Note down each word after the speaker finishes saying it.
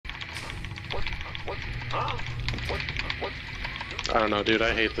I don't know, dude.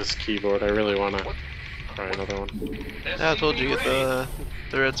 I hate this keyboard. I really want to try another one. Yeah, I told you get the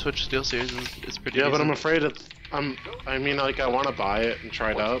Red Switch Steel Series is pretty. Yeah, decent. but I'm afraid I mean, like, I want to buy it and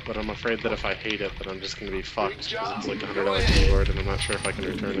try it out, but I'm afraid that if I hate it, then I'm just gonna be fucked because it's like a $100 keyboard, and I'm not sure if I can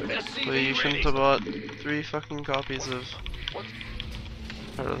return it. Well, you shouldn't have bought 3 fucking copies of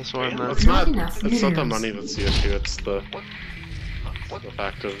Protoss War. It's not the money that's the issue. It's the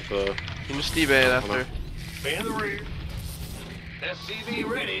fact of the. You can just eBay it after. Man the rear. SCV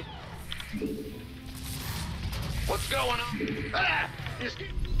ready. What's going on? Ah!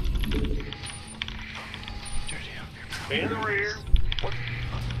 Man the rear.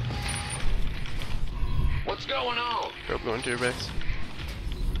 What's going on? Probe going to your base.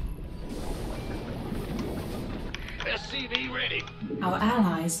 SCV ready. Our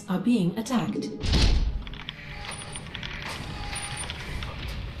allies are being attacked.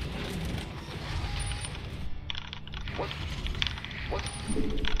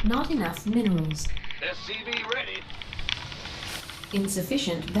 Not enough minerals. SCV ready.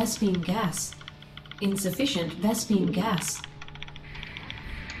 Insufficient Vespene gas. Insufficient Vespene gas.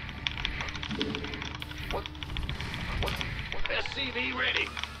 SCV ready.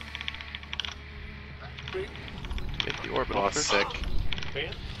 Get the orbital. Oh, sick. I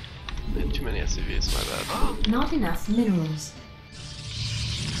had too many SCVs, my bad. Not enough minerals.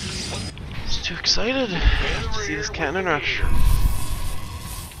 Just too excited to see this cannon rush.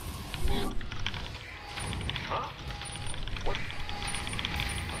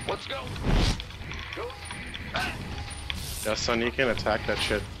 Let's go. Yeah, son, you can attack that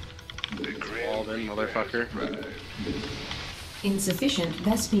shit. Walled in, motherfucker. Insufficient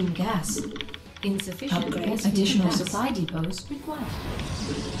Vespene gas. Insufficient Vespene additional gas. Supply depots required.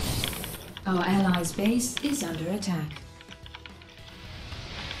 Our allies' base is under attack.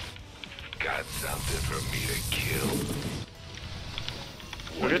 Got something for me to kill.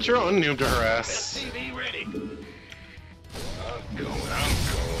 Well, get your own noob to harass. SCV ready. I'm going.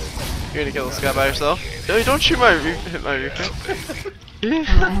 You're gonna kill this guy by yourself? No, don't shoot my hit my Reaper.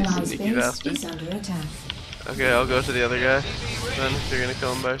 Our allies' Sneaky base bastard. is under attack. Okay, I'll go to the other guy. Then if you're gonna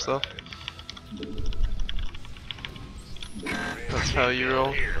kill him by yourself. That's how you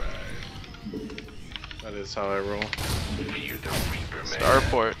roll. That is how I roll.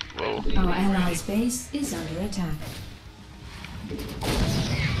 Starport. Whoa. Our allies' base is under attack.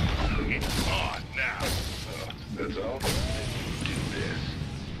 On now. That's all. Do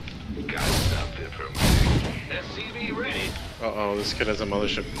this. Got something for me. SCV ready. Uh-oh, this kid has a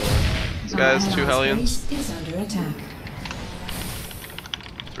mothership core. This guy has 2 Our allies' Hellions. base is under attack.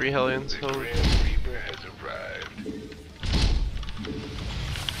 3 Hellions. The Oh. Grand Reaper has arrived.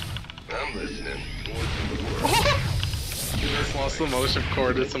 I'm listening. He just lost the mothership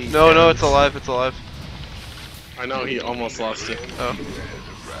core to some No, cannons. it's alive, it's alive. I know, he almost lost it. Oh. On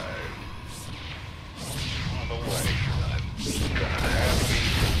the way.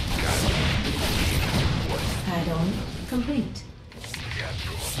 Add-on complete.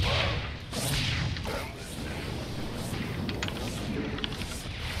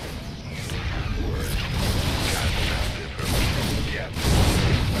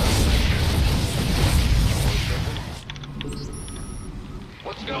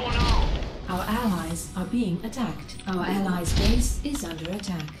 What's going on? Our allies are being attacked. Our allies' base is under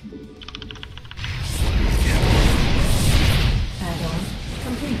attack. Add-on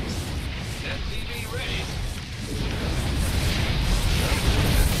complete. SCV ready.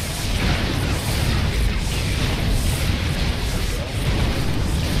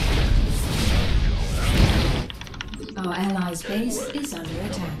 Our allies' base is under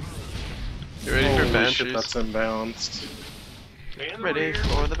attack. You ready for Holy shit, Banshees? that's imbalanced. Ready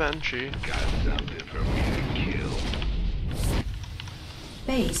for the Banshee. Got something for me to kill.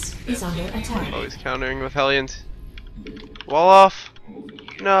 Base is under attack. Oh, he's countering with Hellions. Wall off!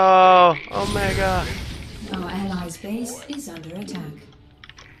 No! Omega! Our allies' base is under attack.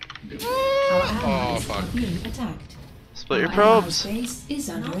 Our allies are fuck. being attacked. Split your Our probes allies' base is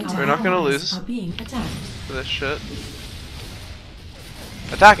under attack. We're not gonna Our allies lose. Are being attacked. for this shit.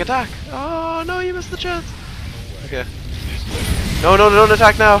 Attack! Attack! Oh no, you missed the chance! Okay. No, no, don't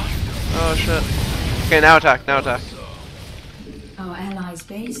attack now! Oh shit. Okay, now attack, now attack. Our allies'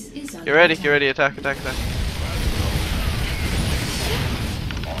 base is under Get ready, attack. get ready, attack, attack, attack.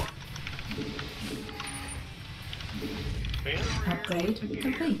 Upgrade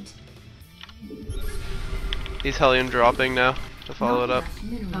complete. He's Hellion dropping now to follow it up.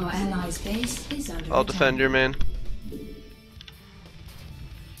 Our allies' base is under I'll attack. defend your main.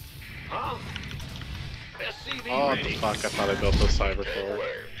 Huh? SCV Oh, ready. fuck, I thought I built the cyber core.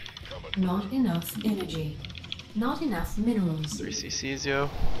 Not enough energy. Not enough minerals. 3 CCs, yo.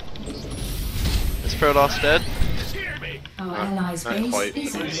 Is Protoss dead? Our allies' Not base quite. is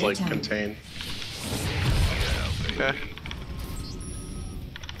It's under like attack. contained. Okay.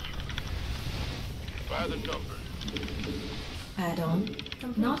 By the number. Add-on.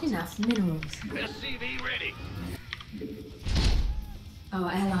 Not enough minerals. SCV ready. Our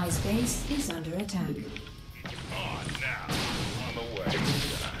allies' base is under attack. On now. On the way.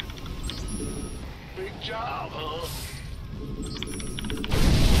 Big job, huh?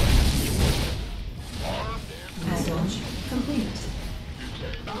 Armed and Add-on complete.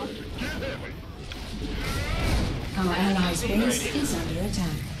 about to get heavy. Our allies' base is under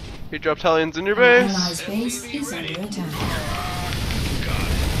attack. You dropped Hellions in your Our base. allies' base is under attack.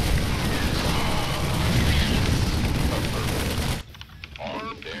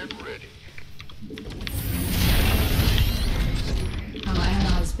 Armed and ready. Our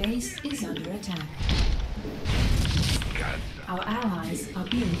allies' base is under attack. Got Our allies are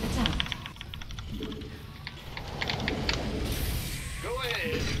being attacked. Go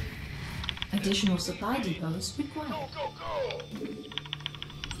ahead. Additional supply depots required. Go, go, go.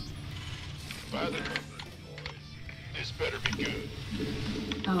 By the number, boys. This better be good.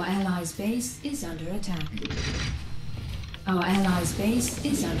 Our allies' base is under attack. Our allies' base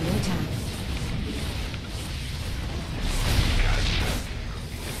is under attack.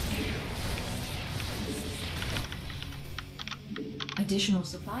 Additional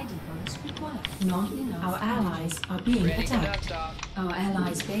supply depots required. Not enough. Our allies are being attacked. Our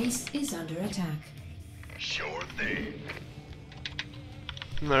allies' base is under attack. Sure thing.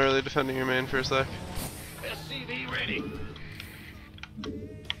 I'm not really defending your main for a sec. SCV ready.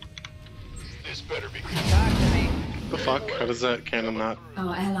 This better be good. The fuck? How does that cannon not?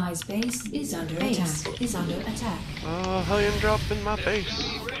 Our allies' base is under attack. Is under attack. Oh, Hellion drop in my base.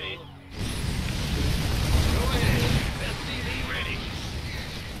 SCV ready. Go ahead. SCV ready.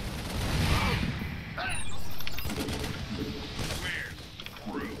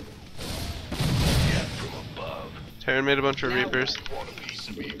 We're through. Yeah, from above. Terran made a bunch of Reapers. Want a piece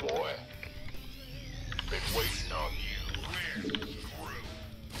of me, boy? Been waiting on you. We're through.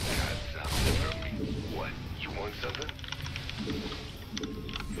 Got something for me. What? You want something?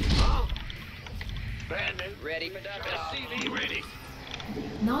 Huh? Bad news. Ready for that. SCV ready.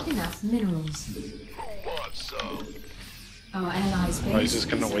 Not enough minerals. Who wants some? Our allies' base Oh, he's just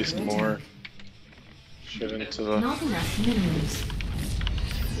gonna is waste under more attack. shit into the. Not enough minerals.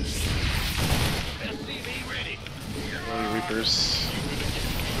 SCV ready. Reapers.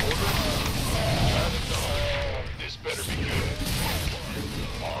 This better be good.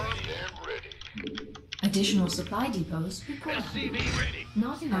 Armed and ready. Additional supply depots required. SCV ready.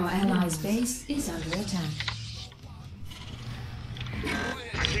 Not enough. Our allies' base is under attack. I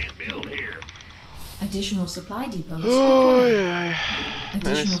can't build here. Additional supply depots Oh required. yeah. Many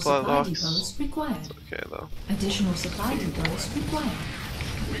Additional supply supply locks. depots required. Okay though. Additional supply depots required.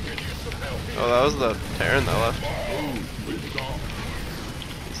 Oh, that was the Terran that left.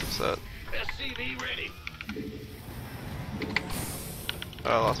 He's upset. SCV ready. Oh,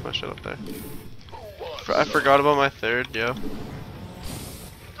 I lost my shit up there. I forgot about my third, yo. Go,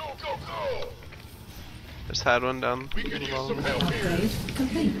 go, go. Just had one down We could use below some me. help here. Upgrade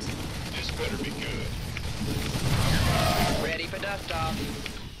complete. This better be good. Ready for dust off.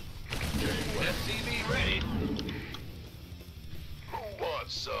 SCV ready. Who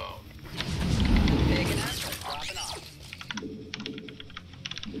wants some? Taking out, dropping off.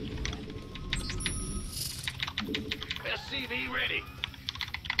 SCV ready.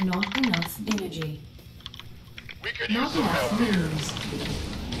 Not enough energy. We could use Not some enough help here. minerals.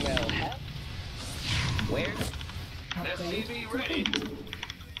 Well, hell. Where? Upgrade SCV ready.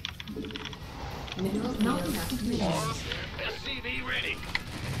 mineral. Not enough minerals. SCV ready.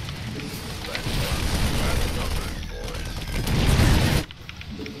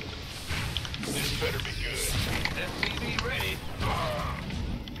 This better be good. SCV ready.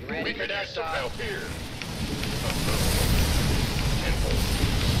 Ready We for could use dust some off. help here.